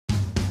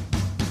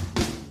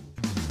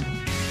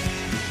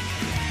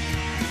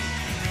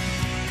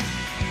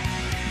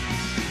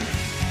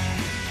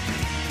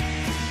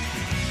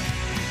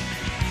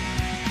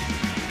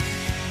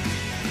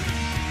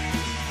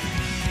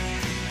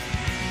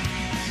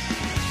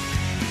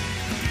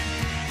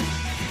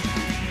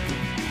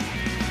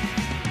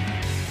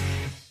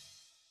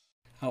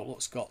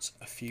Outlook's got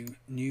a few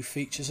new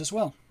features as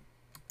well.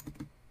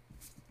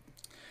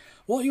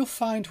 What you'll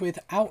find with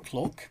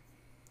Outlook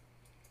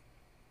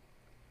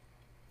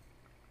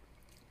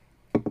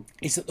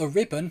is that the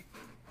ribbon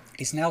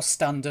is now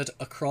standard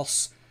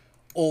across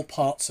all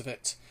parts of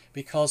it,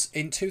 because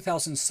in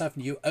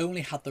 2007 you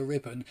only had the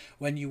ribbon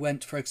when you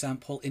went, for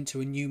example,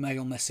 into a new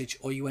mail message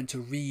or you went to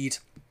read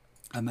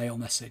a mail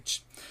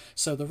message.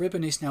 So the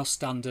ribbon is now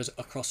standard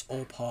across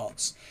all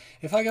parts.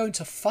 If I go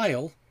into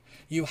File,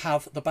 you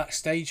have the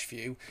Backstage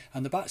view,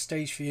 and the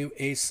Backstage view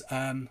is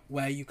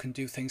where you can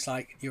do things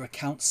like your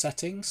account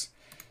settings.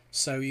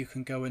 So you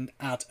can go and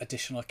add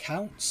additional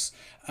accounts,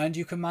 and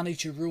you can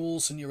manage your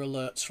rules and your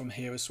alerts from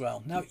here as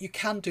well. Now you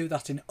can do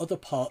that in other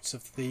parts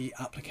of the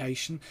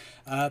application,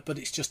 but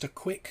it's just a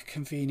quick,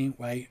 convenient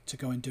way to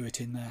go and do it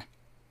in there.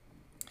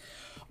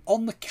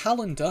 On the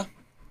calendar,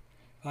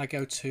 if I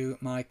go to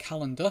my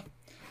calendar,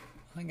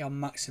 I think I'll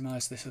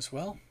maximize this as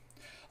well.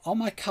 On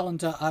my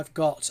calendar, I've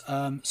got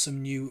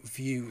some new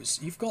views.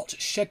 You've got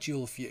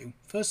schedule view.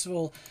 First of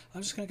all,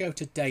 I'm just going to go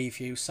to day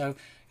view. So,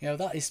 you know,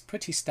 that is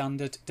pretty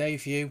standard. Day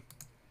view,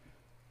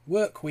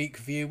 work week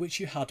view, which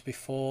you had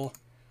before,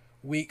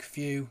 week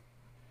view,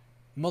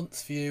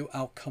 month view,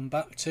 I'll come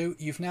back to.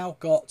 You've now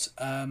got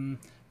the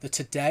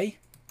today.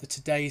 The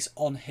today's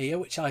on here,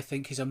 which I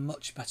think is a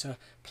much better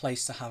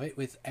place to have it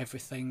with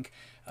everything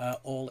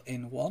all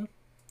in one.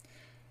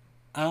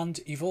 And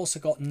you've also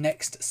got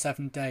next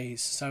 7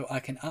 days, so I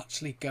can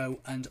actually go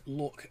and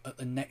look at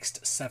the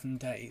next 7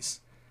 days.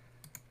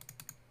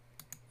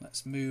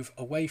 Let's move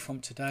away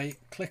from today,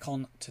 click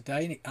on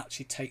today, and it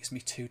actually takes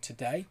me to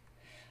today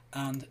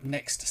and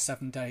next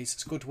 7 days.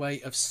 It's a good way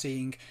of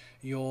seeing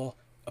your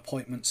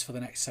appointments for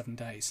the next 7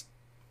 days.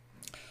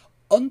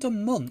 Under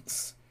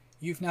month,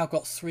 you've now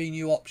got 3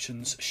 new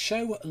options.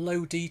 Show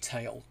low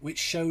detail, which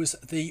shows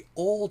the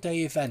all-day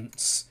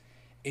events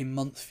in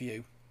month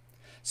view.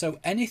 So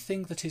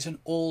anything that is an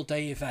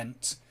all-day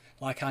event,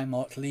 like I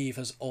might leave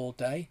as all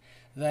day,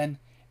 then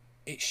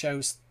it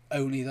shows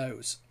only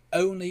those,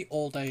 only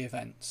all-day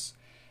events.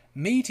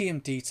 Medium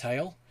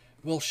detail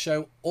will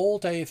show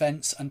all-day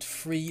events and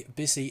free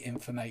busy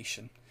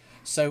information.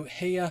 So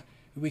here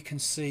we can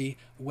see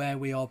where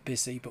we are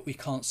busy, but we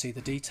can't see the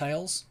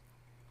details.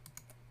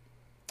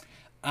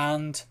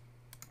 And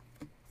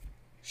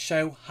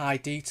show high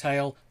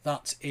detail,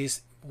 that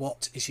is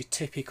what is your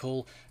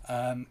typical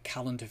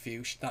calendar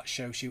view that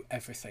shows you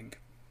everything.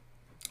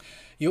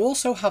 You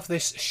also have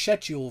this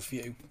schedule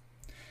view.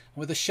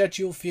 With the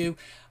schedule view,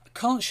 I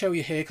can't show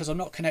you here because I'm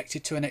not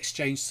connected to an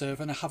Exchange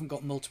server and I haven't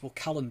got multiple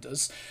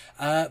calendars,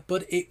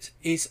 but it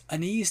is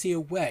an easier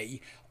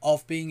way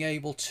of being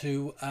able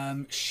to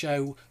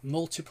show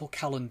multiple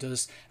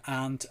calendars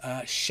and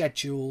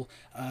schedule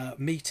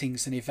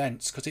meetings and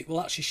events, because it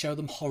will actually show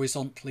them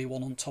horizontally,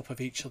 one on top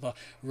of each other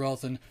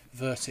rather than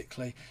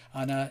vertically.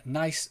 And a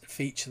nice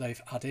feature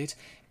they've added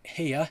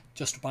here,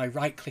 just by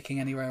right clicking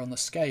anywhere on the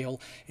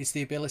scale, is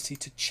the ability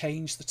to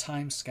change the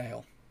time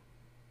scale.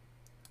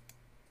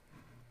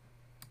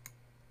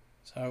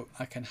 So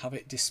I can have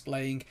it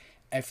displaying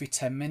every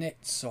 10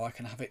 minutes, so I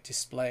can have it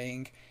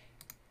displaying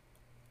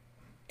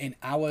in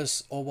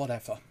hours or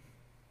whatever.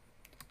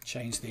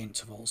 Change the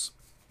intervals.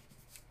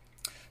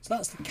 So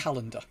that's the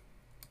calendar.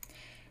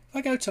 If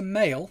I go to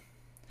mail,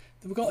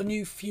 we've got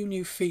a few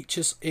new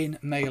features in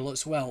mail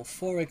as well.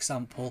 For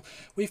example,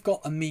 we've got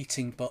a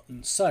meeting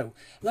button. So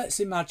let's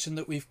imagine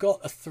that we've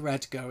got a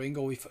thread going,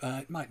 or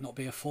it might not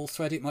be a full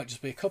thread, it might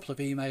just be a couple of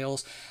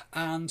emails,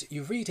 and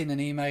you're reading an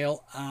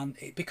email and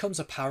it becomes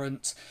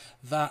apparent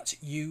that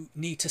you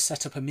need to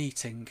set up a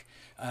meeting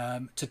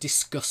to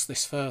discuss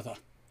this further.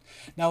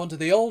 Now, under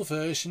the old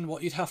version,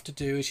 what you'd have to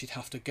do is you'd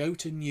have to go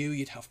to new,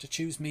 you'd have to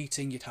choose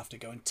meeting, you'd have to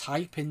go and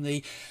type in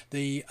the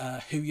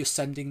who you're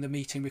sending the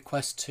meeting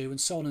request to, and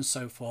so on and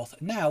so forth.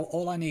 Now,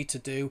 all I need to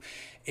do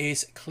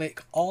is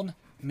click on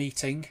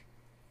meeting,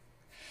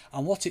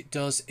 and what it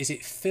does is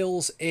it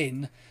fills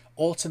in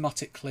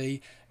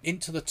automatically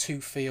into the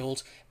to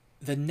field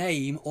the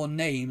name or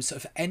names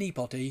of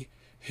anybody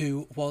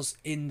who was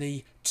in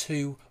the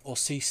to or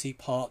CC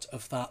part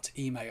of that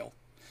email.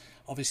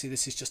 Obviously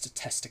this is just a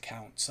test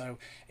account, so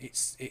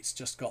it's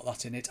just got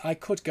that in it. I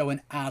could go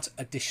and add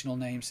additional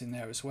names in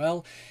there as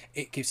well.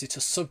 It gives it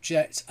a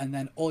subject, and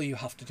then all you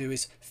have to do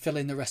is fill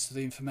in the rest of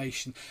the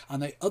information.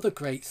 And the other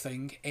great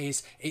thing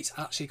is it's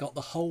actually got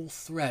the whole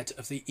thread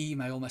of the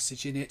email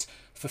message in it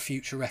for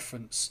future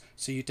reference,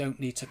 so you don't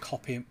need to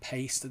copy and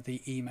paste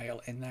the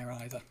email in there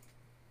either.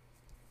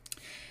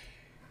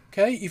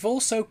 Okay, you've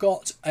also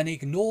got an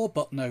ignore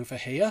button over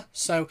here.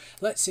 So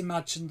let's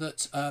imagine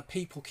that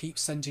people keep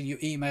sending you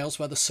emails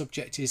where the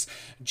subject is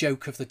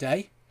joke of the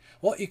day.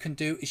 What you can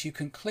do is you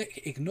can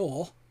click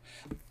ignore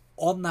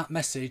on that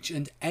message,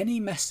 and any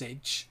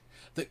message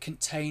that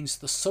contains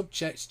the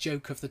subject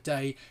joke of the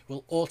day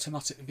will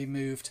automatically be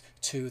moved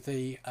to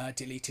the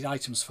deleted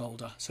items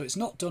folder. So it's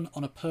not done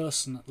on a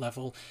person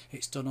level,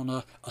 it's done on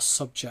a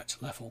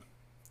subject level.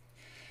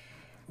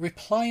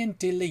 reply and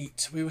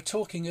delete. We were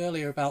talking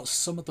earlier about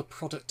some of the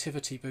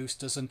productivity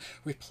boosters, and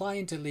reply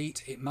and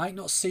delete, it might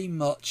not seem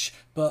much,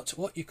 but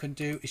what you can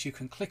do is you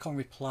can click on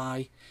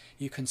reply,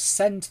 you can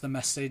send the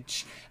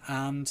message,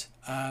 and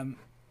I'll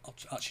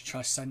actually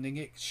try sending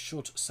it,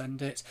 should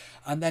send it,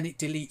 and then it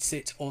deletes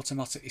it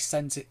automatically,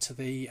 sends it to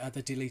the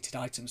deleted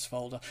items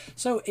folder.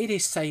 So it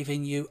is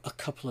saving you a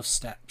couple of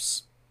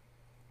steps.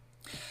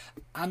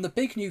 And the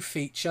big new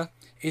feature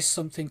is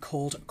something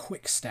called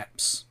Quick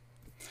Steps.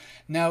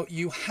 Now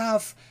you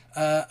have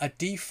a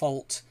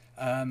default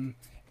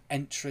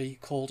entry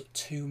called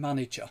To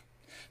Manager.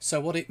 So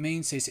what it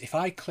means is if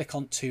I click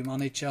on To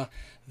Manager,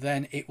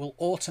 then it will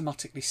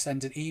automatically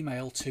send an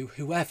email to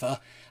whoever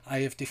I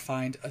have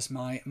defined as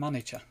my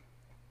manager.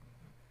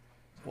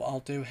 What I'll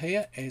do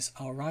here is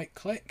I'll right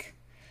click,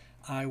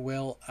 I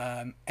will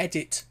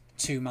edit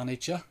To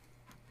Manager,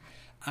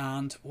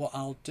 and what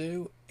I'll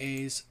do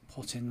is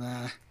put in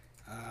there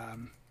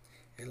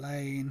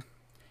Elaine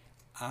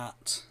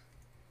at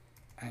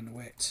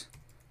nwit.org.uk.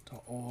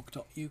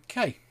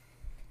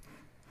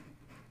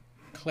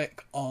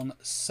 Click on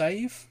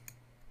save,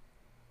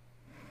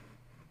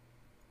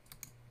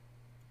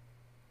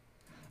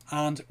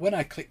 and when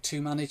I click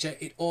To Manager,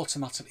 it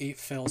automatically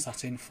fills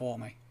that in for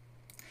me.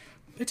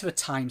 Bit of a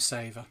time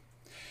saver.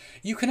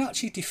 You can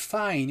actually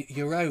define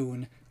your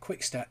own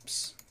quick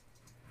steps,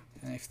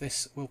 and if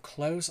this will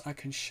close, I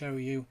can show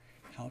you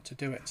how to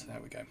do it.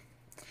 There we go.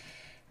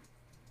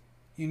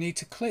 You need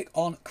to click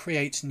on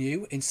Create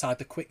New inside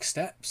the Quick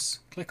Steps.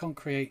 Click on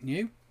Create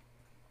New,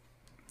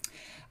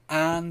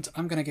 and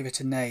I'm going to give it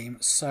a name,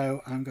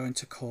 so I'm going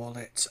to call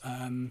it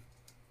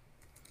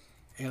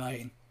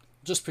Elaine.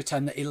 Just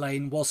pretend that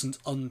Elaine wasn't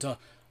under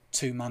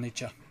To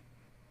Manager.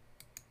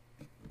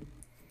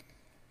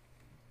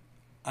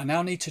 I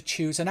now need to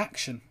choose an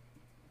action.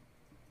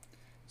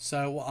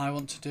 So what I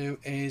want to do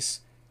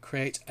is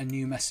create a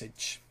new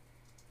message.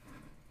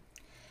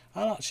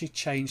 I'll actually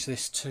change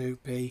this to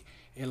be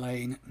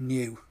Elaine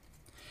New,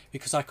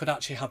 because I could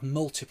actually have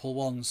multiple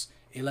ones.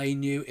 Elaine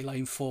New,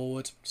 Elaine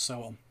Forward,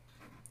 so on.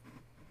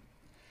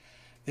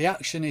 The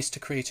action is to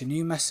create a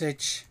new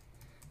message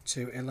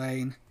to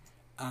Elaine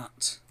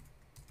at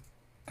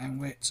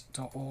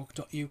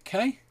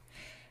nwit.org.uk.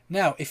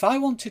 Now, if I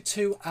wanted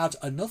to add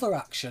another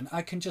action,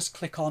 I can just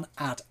click on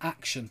Add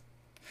Action.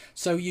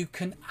 So you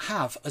can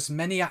have as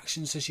many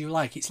actions as you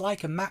like. It's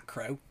like a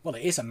macro. Well,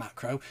 it is a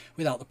macro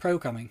without the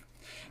programming.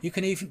 You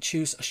can even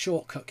choose a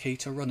shortcut key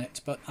to run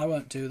it, but I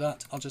won't do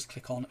that. I'll just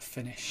click on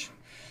Finish.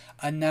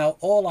 And now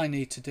all I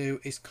need to do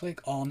is click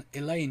on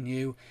Elaine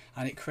New,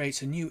 and it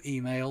creates a new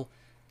email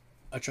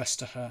addressed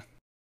to her.